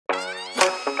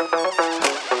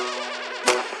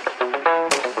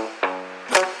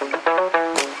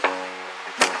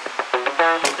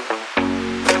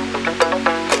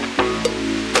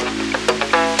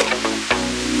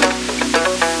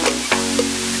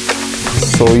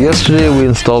So yesterday we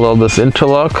installed all this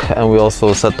interlock and we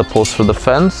also set the posts for the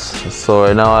fence. So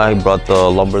right now I brought the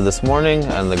lumber this morning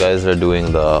and the guys are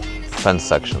doing the fence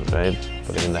sections, right?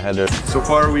 Putting in the header. So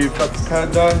far we've got the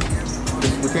pad done,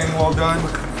 this retaining wall done,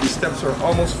 these steps are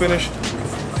almost finished.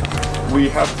 We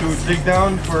have to dig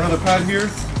down for another pad here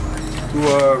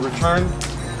to return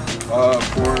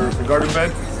for the garden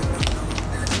bed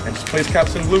and just place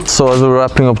caps in glue. So as we're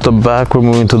wrapping up the back, we're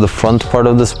moving to the front part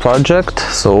of this project.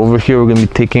 So over here we're going to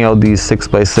be taking out these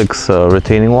 6x6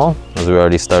 retaining wall. As we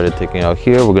already started taking out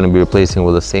here, we're going to be replacing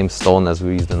with the same stone as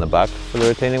we used in the back for the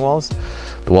retaining walls.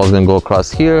 The wall's going to go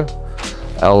across here,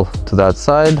 L to that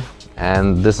side,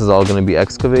 and this is all going to be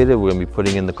excavated. We're going to be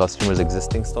putting in the customer's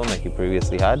existing stone that he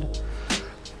previously had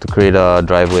to create a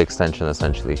driveway extension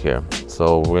essentially here.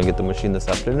 So we're going to get the machine this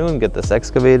afternoon, get this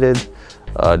excavated,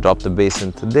 drop the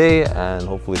basin today, and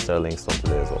hopefully start laying stone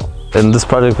today as well. In this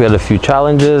project we had a few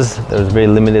challenges. There's very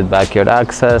limited backyard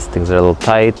access, things are a little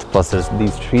tight, plus there's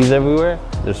these trees everywhere.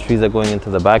 There's trees that are going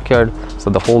into the backyard, so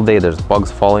the whole day there's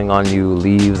bugs falling on you,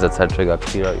 leaves, etc. got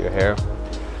clear out your hair.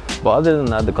 But other than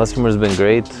that, the customer's been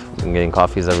great. We've been getting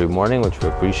coffees every morning, which we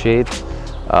appreciate.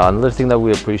 Another thing that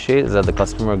we appreciate is that the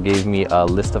customer gave me a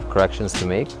list of corrections to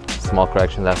make. Small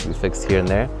corrections that have to be fixed here and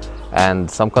there.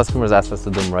 And some customers ask us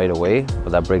to do them right away, but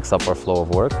that breaks up our flow of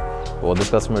work. But what this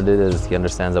customer did is he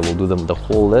understands that we'll do them the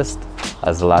whole list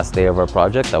as the last day of our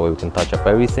project. That way we can touch up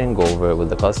everything, go over it with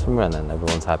the customer, and then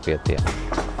everyone's happy at the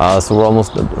end. So we're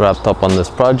almost wrapped up on this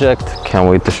project. Can't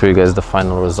wait to show you guys the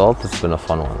final result. It's been a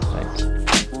fun one. Thanks.